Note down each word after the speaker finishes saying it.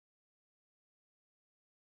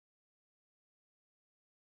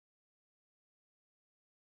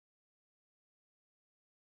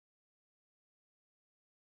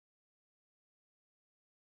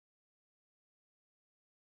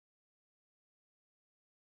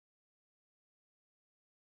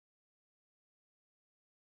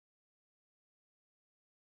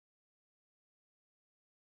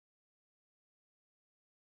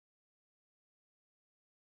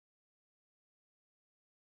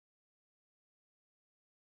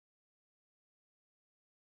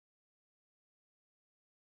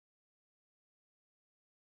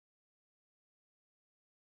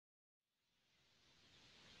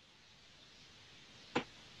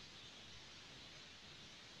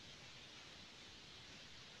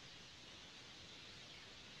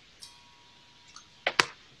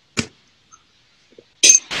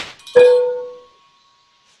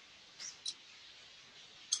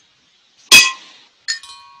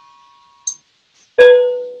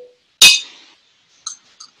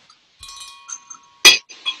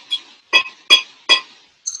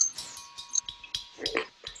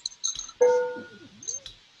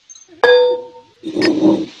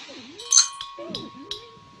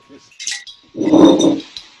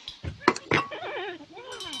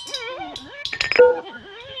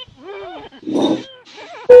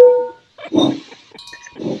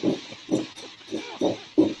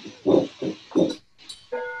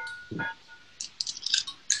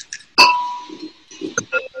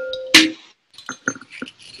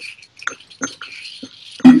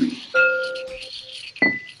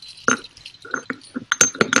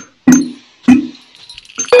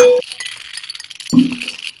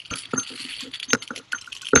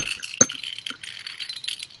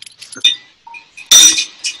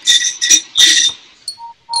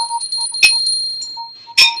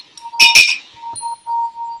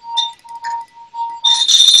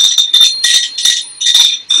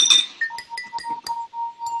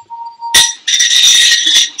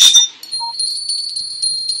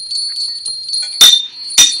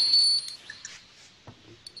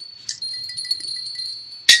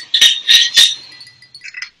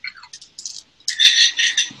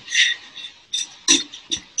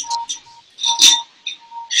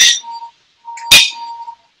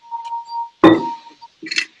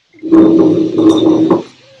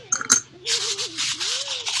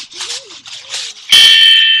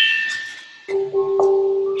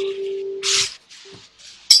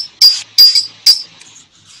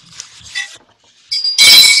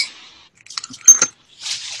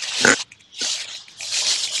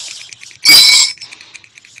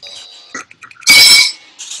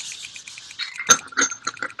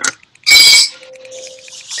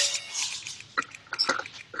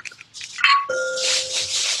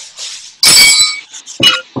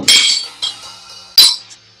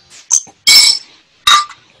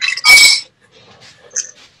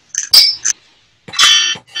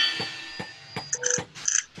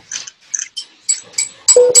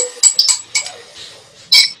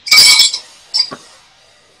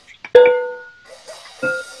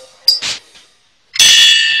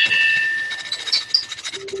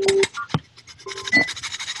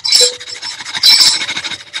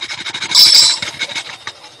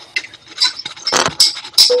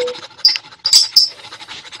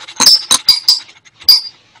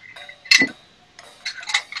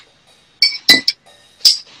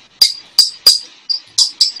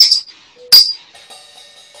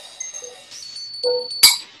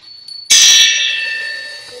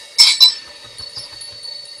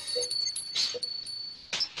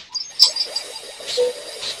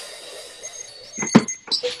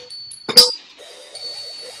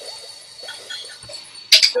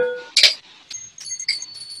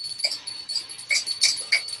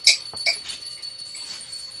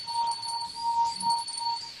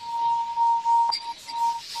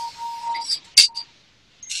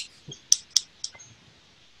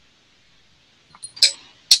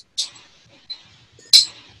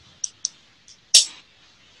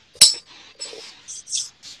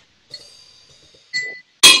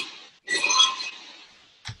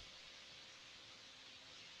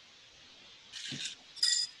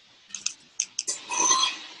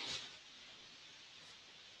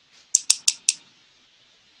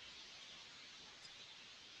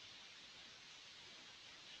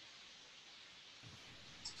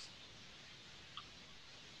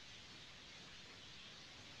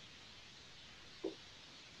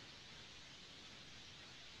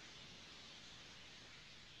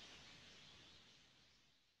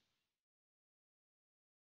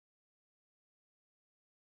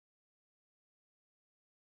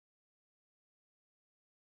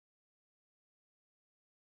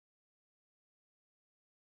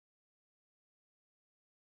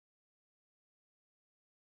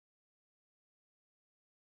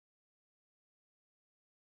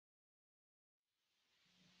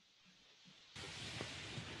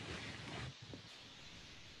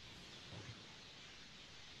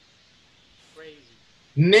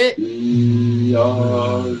Mitch.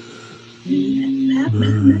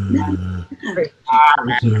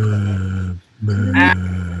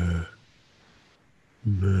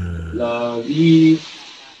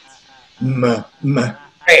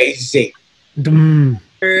 Crazy.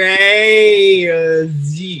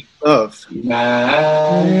 Crazy.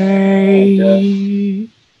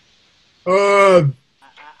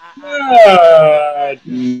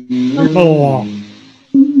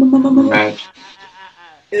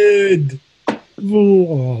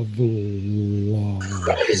 Love. Good.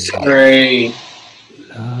 Great.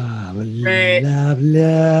 Right.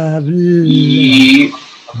 E.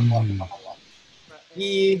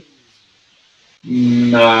 E.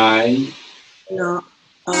 My.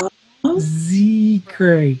 Z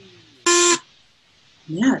Cray.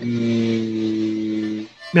 Yeah.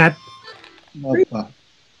 Matt. Love.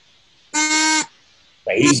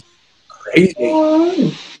 Crazy. Crazy.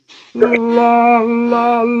 La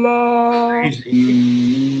la la.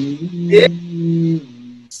 Love.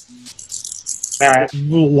 Matt.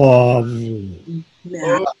 Love.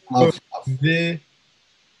 The.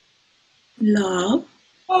 Love.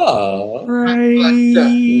 Oh. Ray.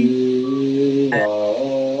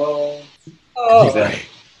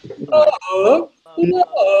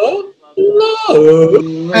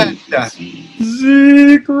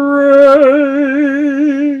 Z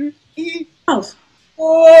Cray.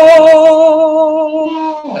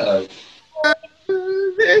 Love.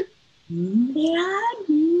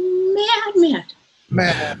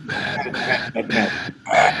 Mad.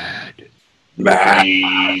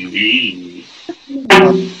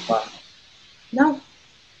 No.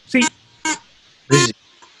 See.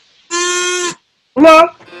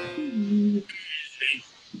 Love.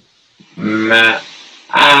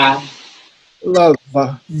 Love.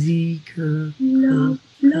 Z Cray.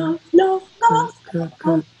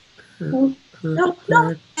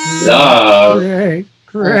 Love.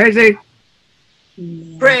 Crazy.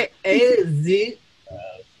 Crazy.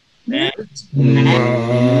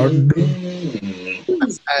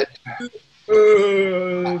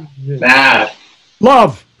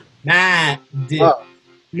 Love. Mad.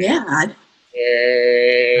 Mad.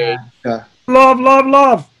 Love, love,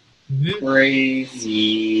 love.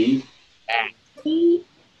 Crazy.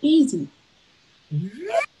 Easy.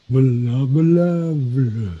 Love, love.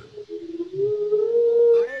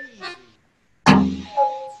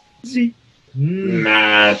 Z.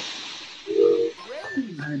 Mad.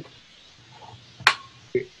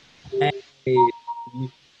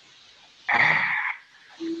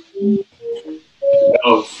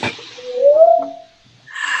 Wolff.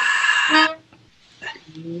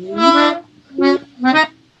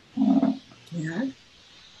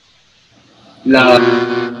 Mad. Love.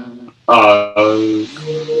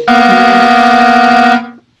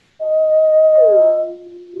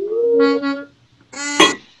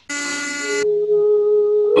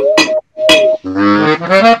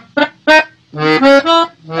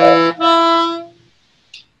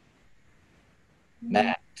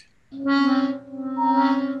 Matt.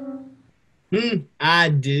 I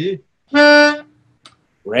do.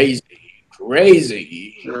 Crazy.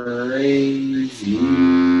 Crazy. Crazy.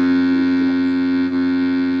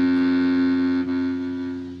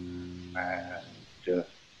 Mad.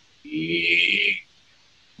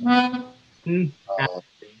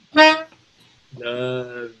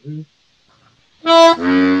 Love.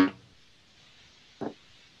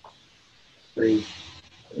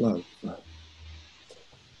 Love.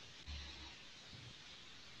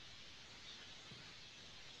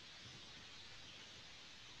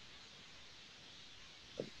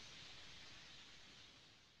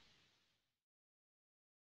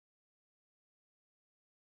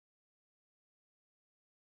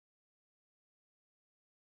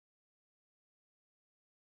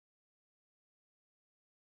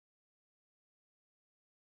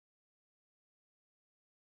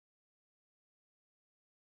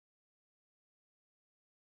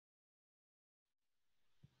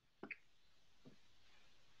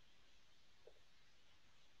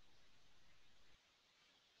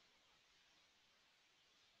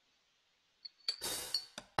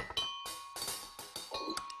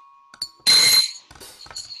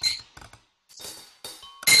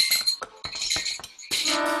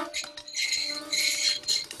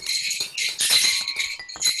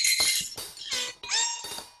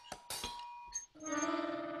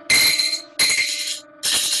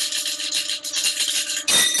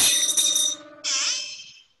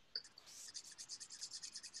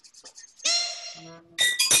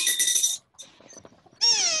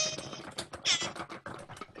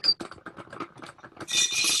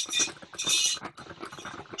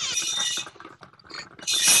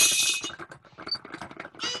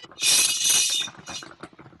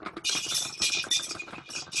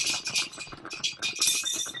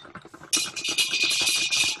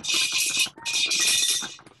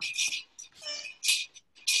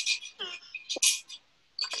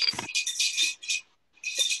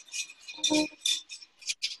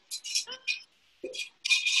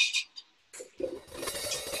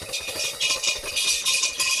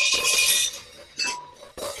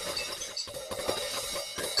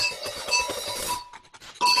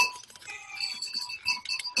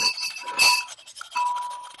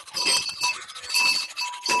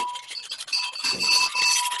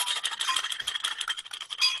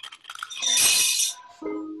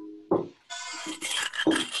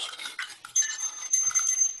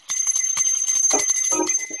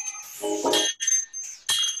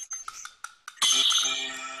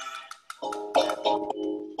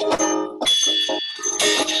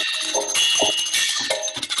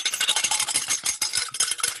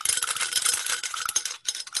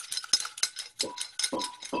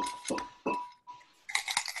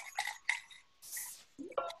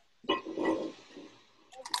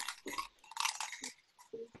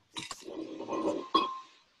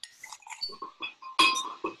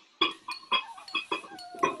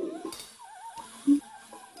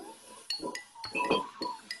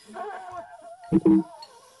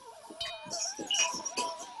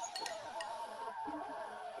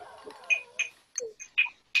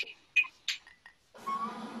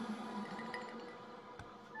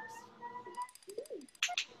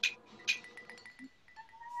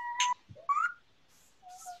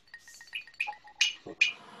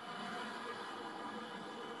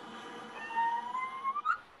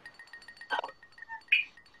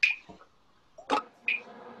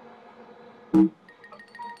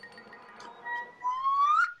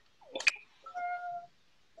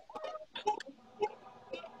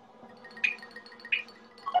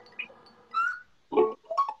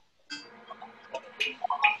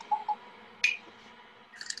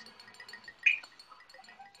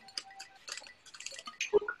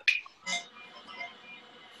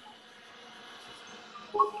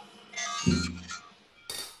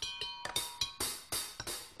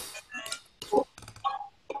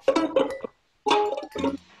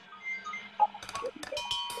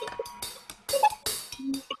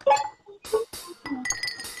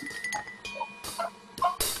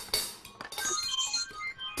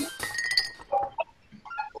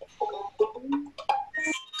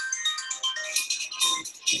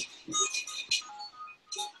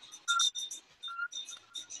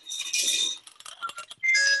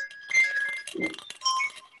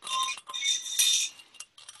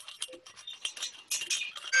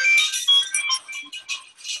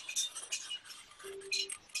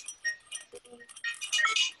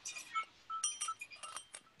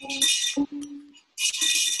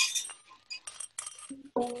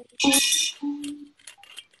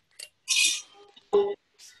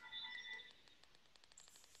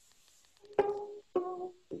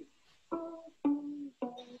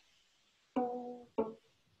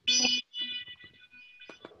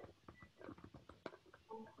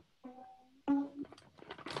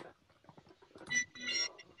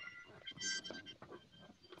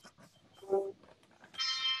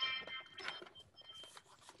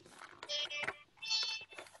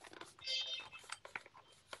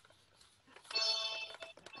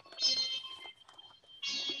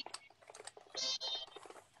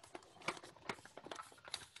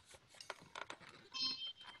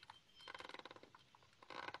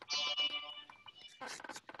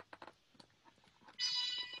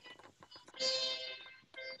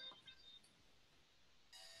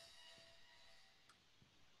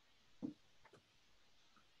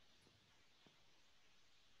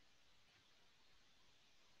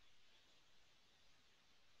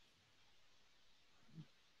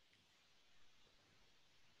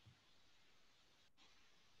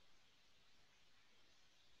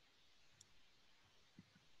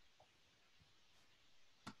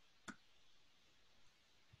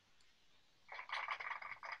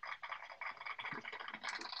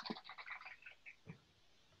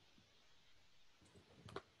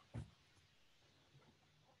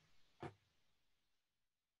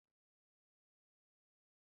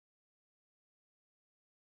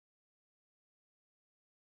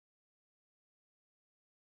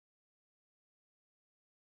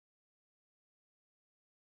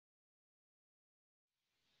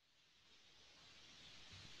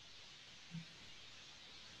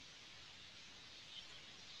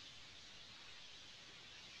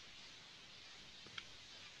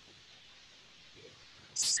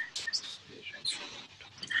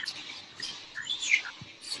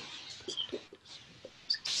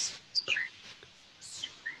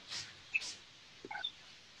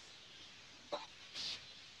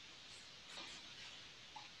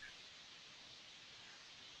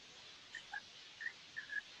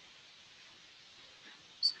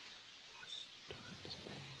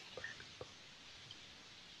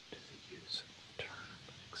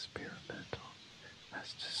 experimental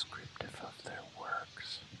as descriptive of their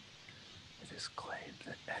works. It is claimed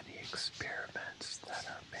that any experiments that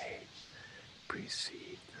are made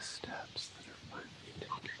precede the steps that are finally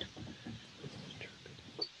taken with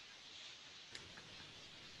determination.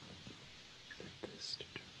 That this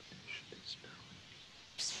determination is known.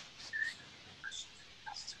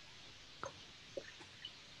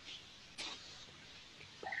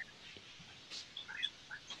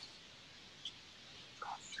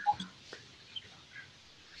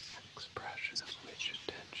 Expression of which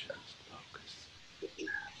attention is focused,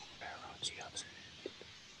 where on the other hand,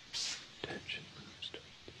 attention moves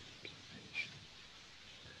toward the observation.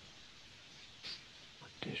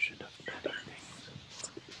 Audition of many things.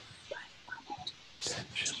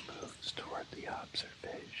 Attention moves toward the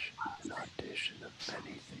observation and audition of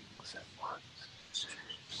many things at once,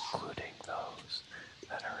 including those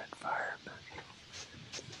that are environmental,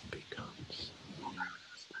 becomes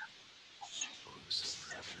inclusive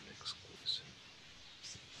rather than exclusive.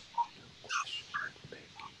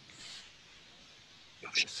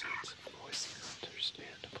 the sense of voicing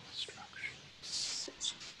understandable instructions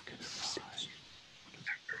can arise when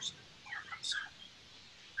a person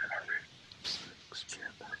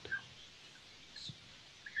experimental.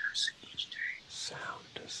 Sound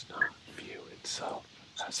does not view itself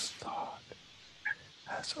as a thought,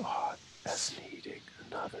 as odd as needing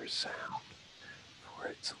another sound for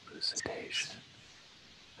its elucidation,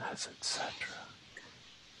 as etc.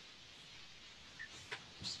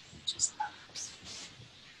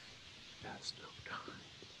 It has no time,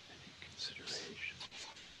 any consideration.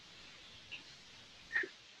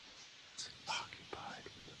 It's occupied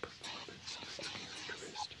with the performance of its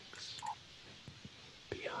characteristics.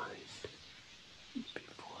 Behind,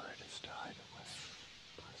 before it has died away,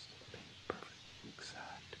 must have made perfectly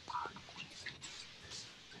exact its frequency,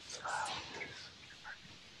 its loudness,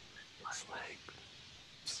 its length,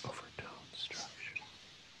 overtone structure,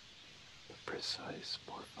 the precise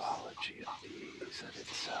morphology of these and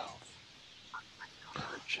itself,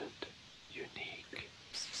 urgent, unique,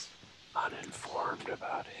 uninformed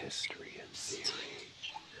about history and theory,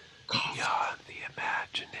 beyond the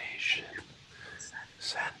imagination,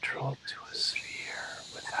 central to a sphere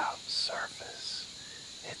without surface,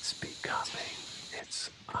 its becoming, its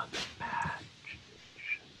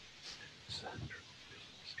unimagination, central to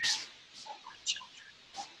a sphere.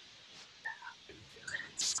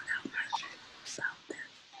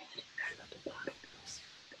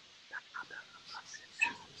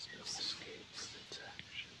 There is no escape from its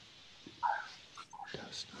action. It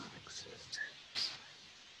does not exist.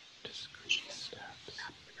 Discrete steps,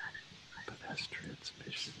 but as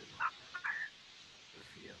transmission in the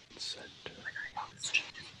field center,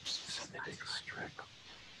 Semitic strict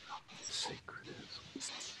synchronism,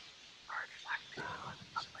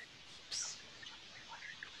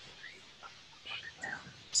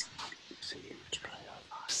 nouns, received by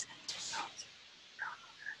others,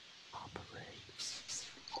 operate,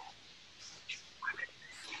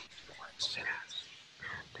 sense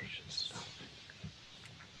accomplishes nothing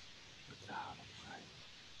without a right,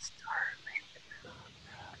 not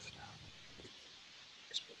cast out.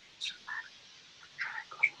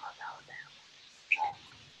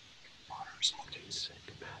 Music,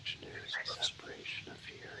 imaginary separation of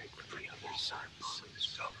hearing from the other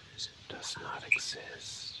senses, does not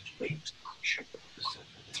exist. Specific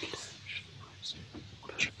intentionalized,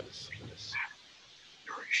 purposeless.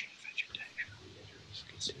 Nourishing vegetation.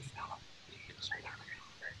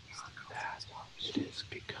 That it is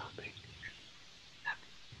becoming.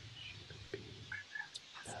 Should be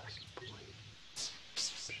best point.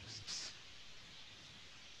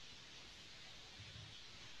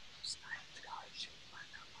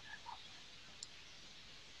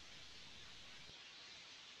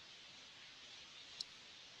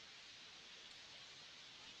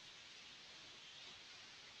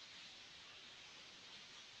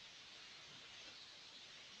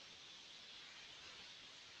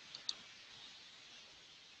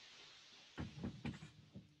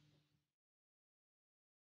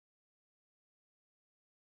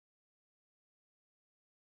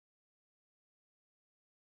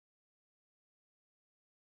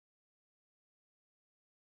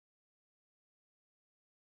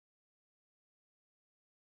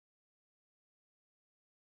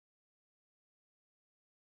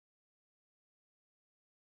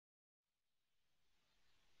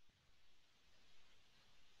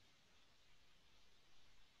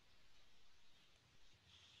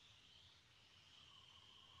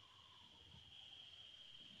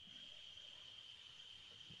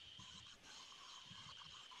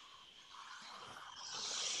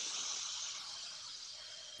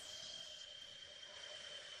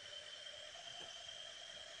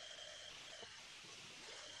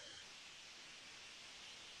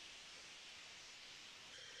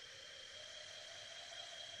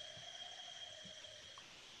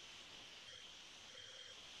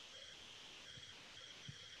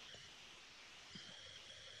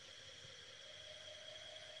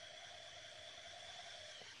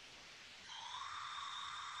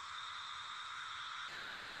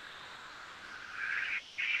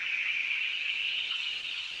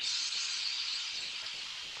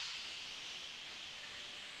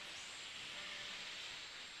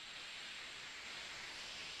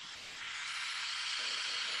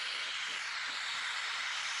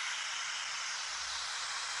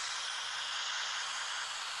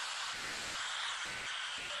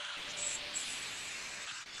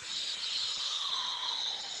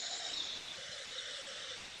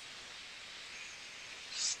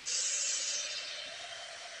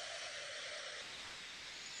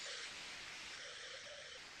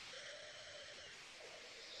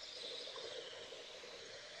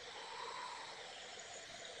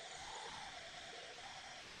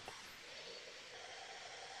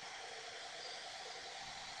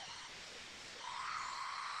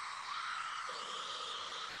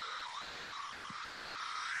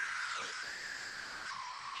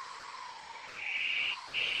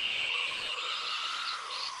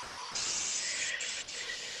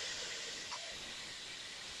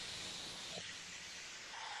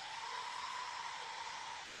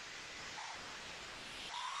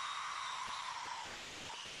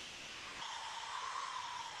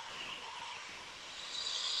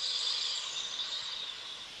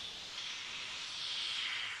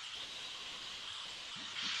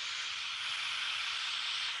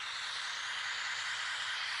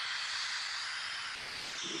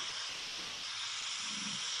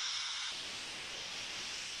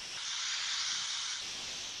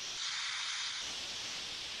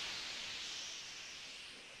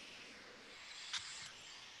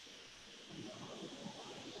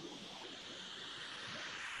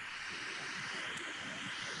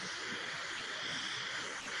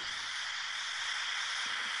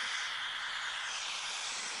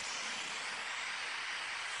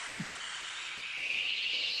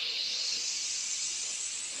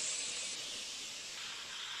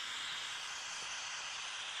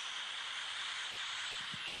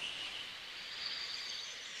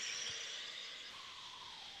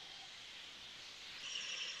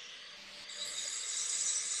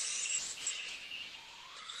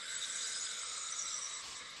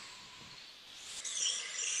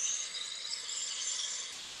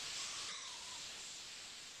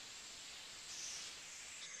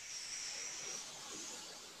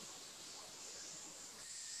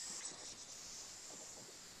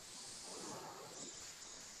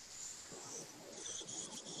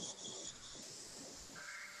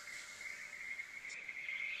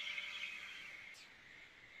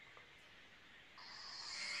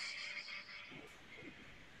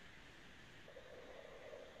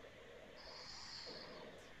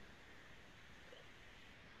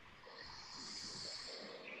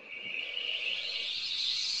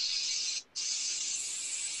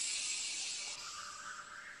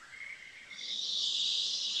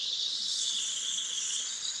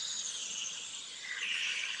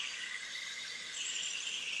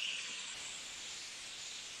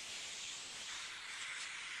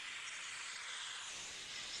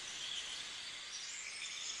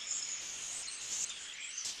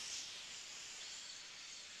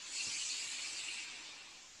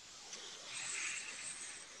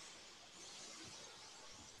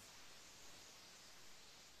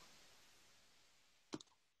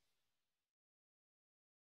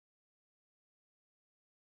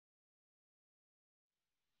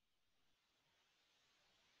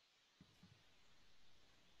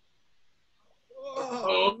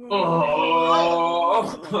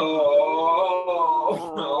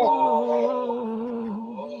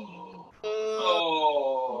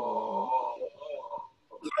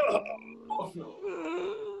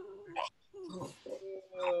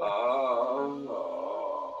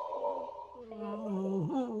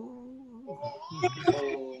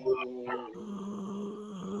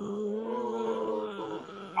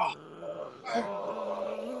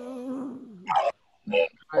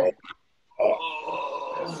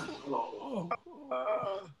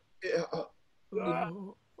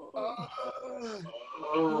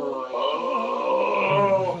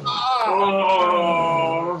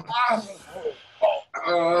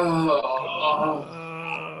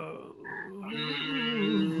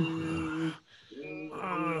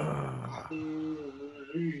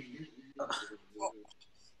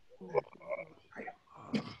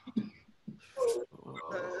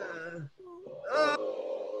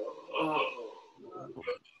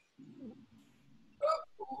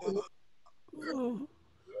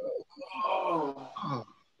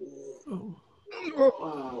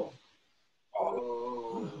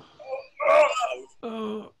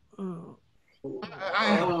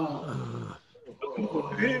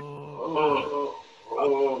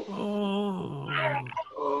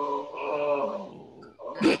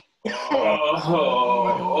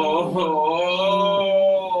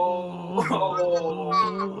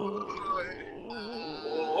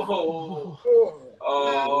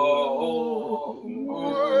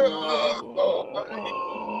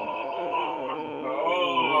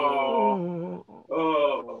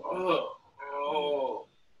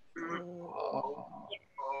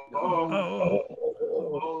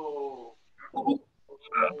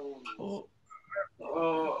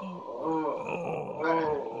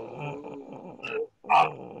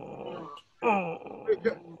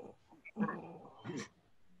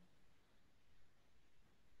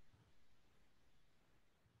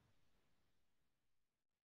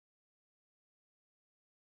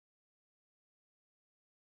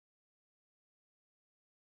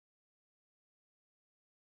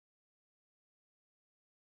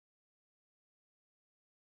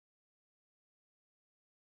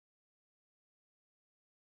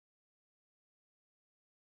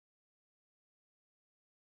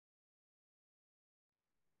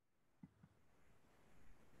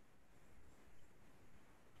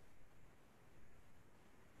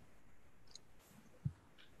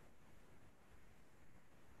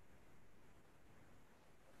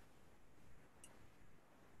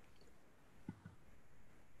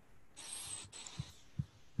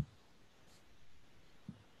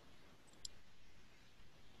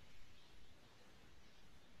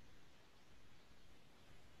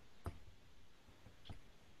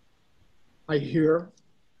 I hear,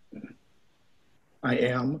 I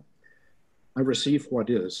am, I receive what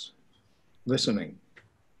is, listening,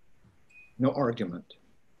 no argument.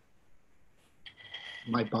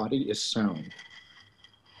 My body is sound.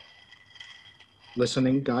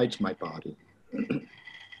 Listening guides my body.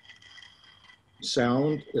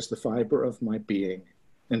 Sound is the fiber of my being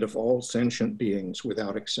and of all sentient beings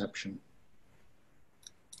without exception.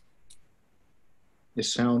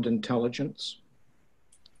 Is sound intelligence?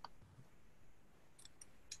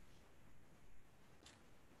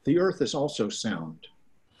 The earth is also sound,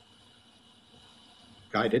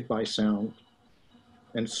 guided by sound,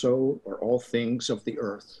 and so are all things of the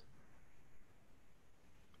earth.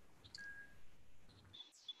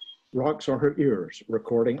 Rocks are her ears,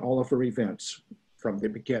 recording all of her events from the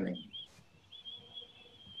beginning.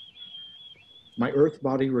 My earth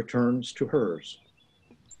body returns to hers,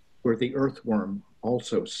 where the earthworm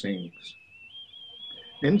also sings.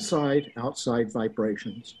 Inside, outside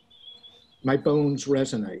vibrations, my bones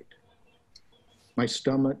resonate. My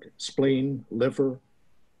stomach, spleen, liver,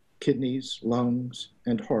 kidneys, lungs,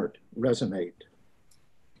 and heart resonate.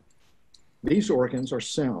 These organs are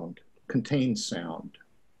sound, contain sound.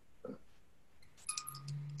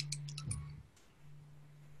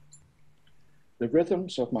 The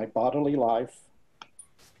rhythms of my bodily life,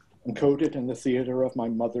 encoded in the theater of my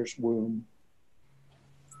mother's womb,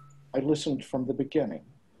 I listened from the beginning.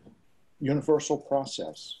 Universal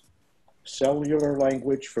process, cellular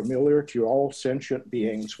language familiar to all sentient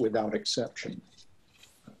beings without exception.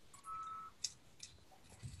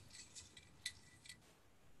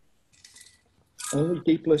 Only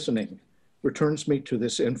deep listening returns me to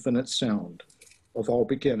this infinite sound of all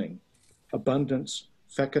beginning, abundance,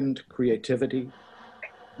 fecund creativity,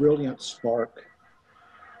 brilliant spark,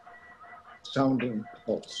 sounding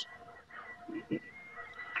pulse.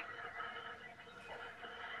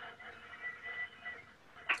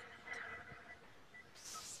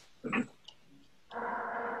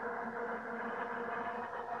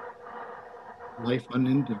 Life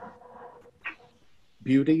unending,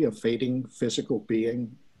 beauty of fading physical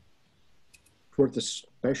being, toward the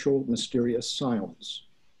special mysterious silence,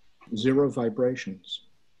 zero vibrations,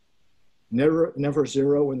 never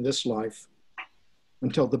zero in this life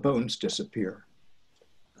until the bones disappear.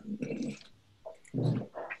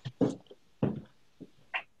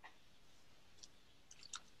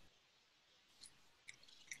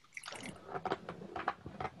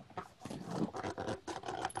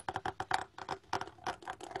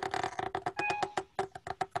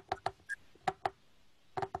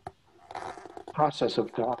 Process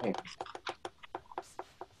of dying.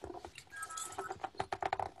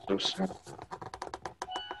 So simple.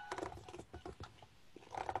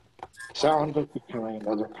 Sound of becoming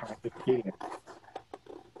another kind of being.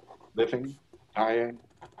 Living, dying,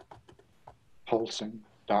 pulsing,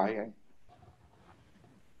 dying.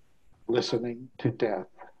 Listening to death.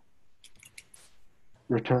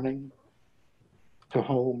 Returning to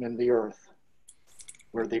home in the earth,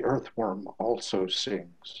 where the earthworm also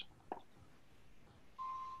sings.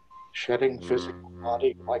 Shedding physical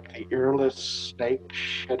body like the earless snake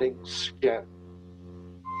shedding skin,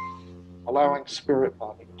 allowing spirit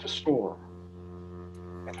body to soar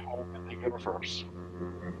and home in the universe.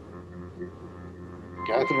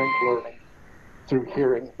 Gathering learning through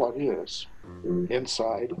hearing what is,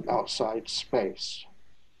 inside, outside space.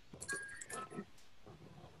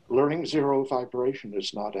 Learning zero vibration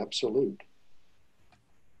is not absolute.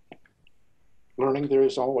 Learning there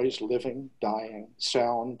is always living, dying,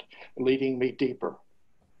 sound, leading me deeper.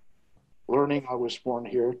 Learning I was born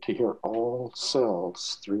here to hear all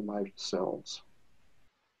cells through my cells.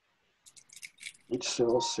 Each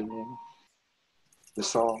cell singing the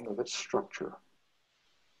song of its structure.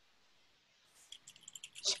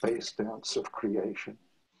 Space dance of creation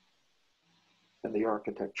and the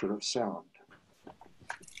architecture of sound.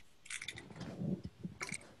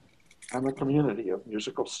 I'm a community of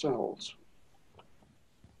musical cells.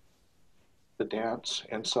 The dance,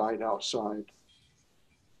 inside, outside.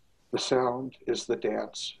 The sound is the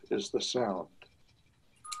dance, is the sound.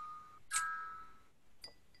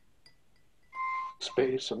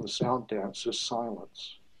 Space and the sound dance is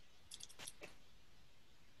silence.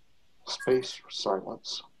 Space for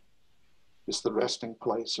silence is the resting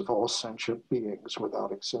place of all sentient beings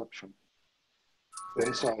without exception.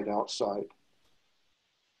 Inside, outside.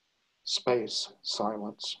 Space,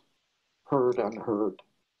 silence. Heard, unheard.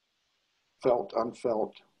 Felt,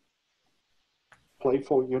 unfelt.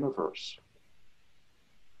 Playful universe.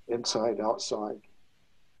 Inside, outside.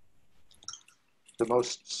 The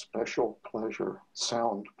most special pleasure,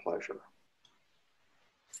 sound pleasure.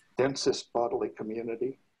 Densest bodily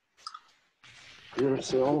community. Ear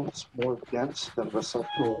cells more dense than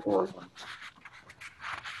receptural organs.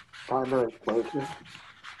 Primary pleasure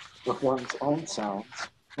with one's own sounds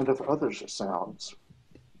and of others' sounds.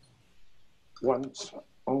 One's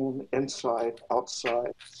own inside,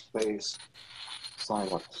 outside space,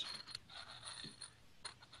 silence.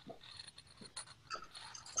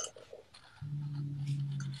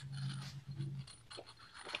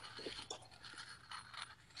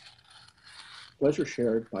 Pleasure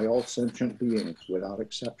shared by all sentient beings without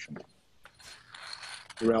exception,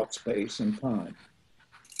 throughout space and time.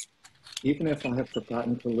 Even if I have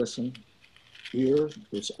forgotten to listen, ear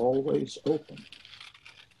is always open.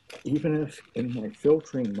 Even if in my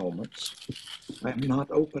filtering moments, I am not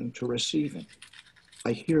open to receiving.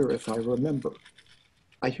 I hear if I remember.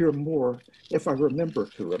 I hear more if I remember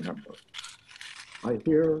to remember. I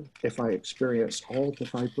hear if I experience all the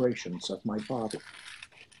vibrations of my body.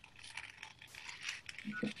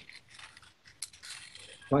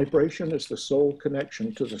 Vibration is the soul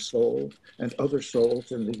connection to the soul and other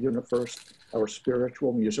souls in the universe, our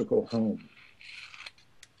spiritual musical home.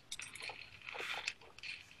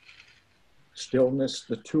 Stillness,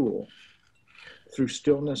 the tool. Through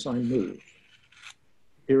stillness, I move,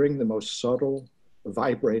 hearing the most subtle,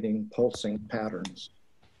 vibrating, pulsing patterns.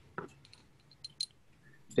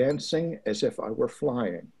 Dancing as if I were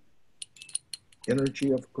flying.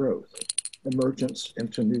 Energy of growth, emergence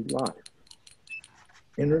into new life.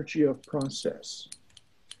 Energy of process,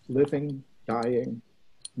 living, dying,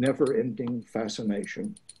 never-ending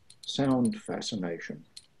fascination, sound fascination.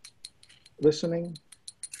 Listening,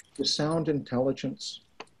 the sound intelligence,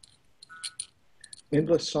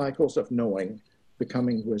 endless cycles of knowing,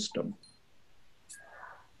 becoming wisdom.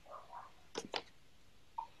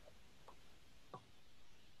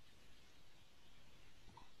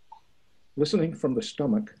 Listening from the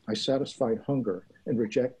stomach, I satisfy hunger and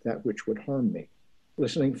reject that which would harm me.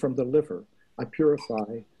 Listening from the liver, I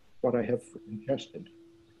purify what I have ingested.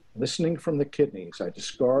 Listening from the kidneys, I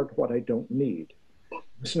discard what I don't need.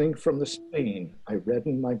 Listening from the spleen, I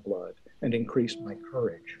redden my blood and increase my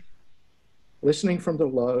courage. Listening from the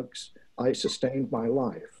lungs, I sustain my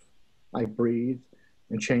life. I breathe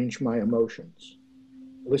and change my emotions.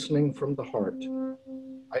 Listening from the heart,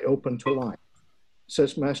 I open to life.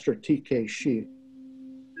 Says Master T.K. Shi,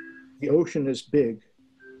 the ocean is big,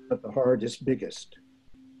 but the heart is biggest.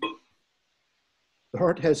 The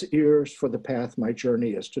heart has ears for the path my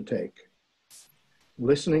journey is to take.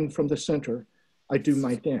 Listening from the center, I do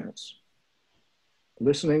my dance.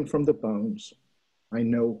 Listening from the bones, I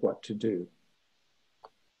know what to do.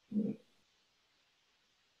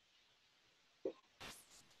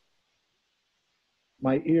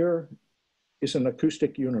 My ear is an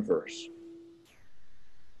acoustic universe,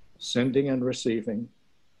 sending and receiving.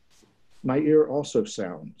 My ear also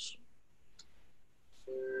sounds.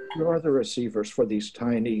 You are the receivers for these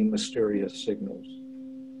tiny, mysterious signals.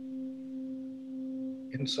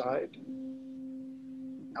 Inside,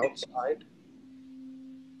 outside,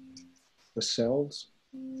 the cells.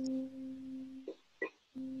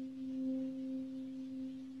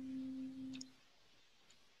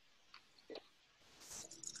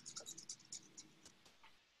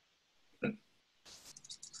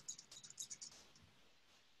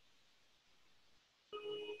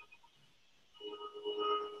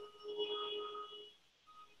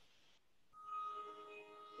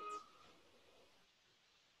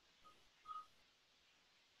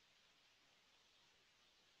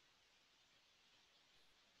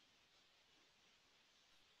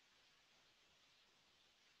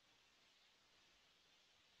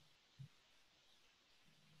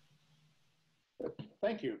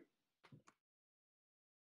 Thank you.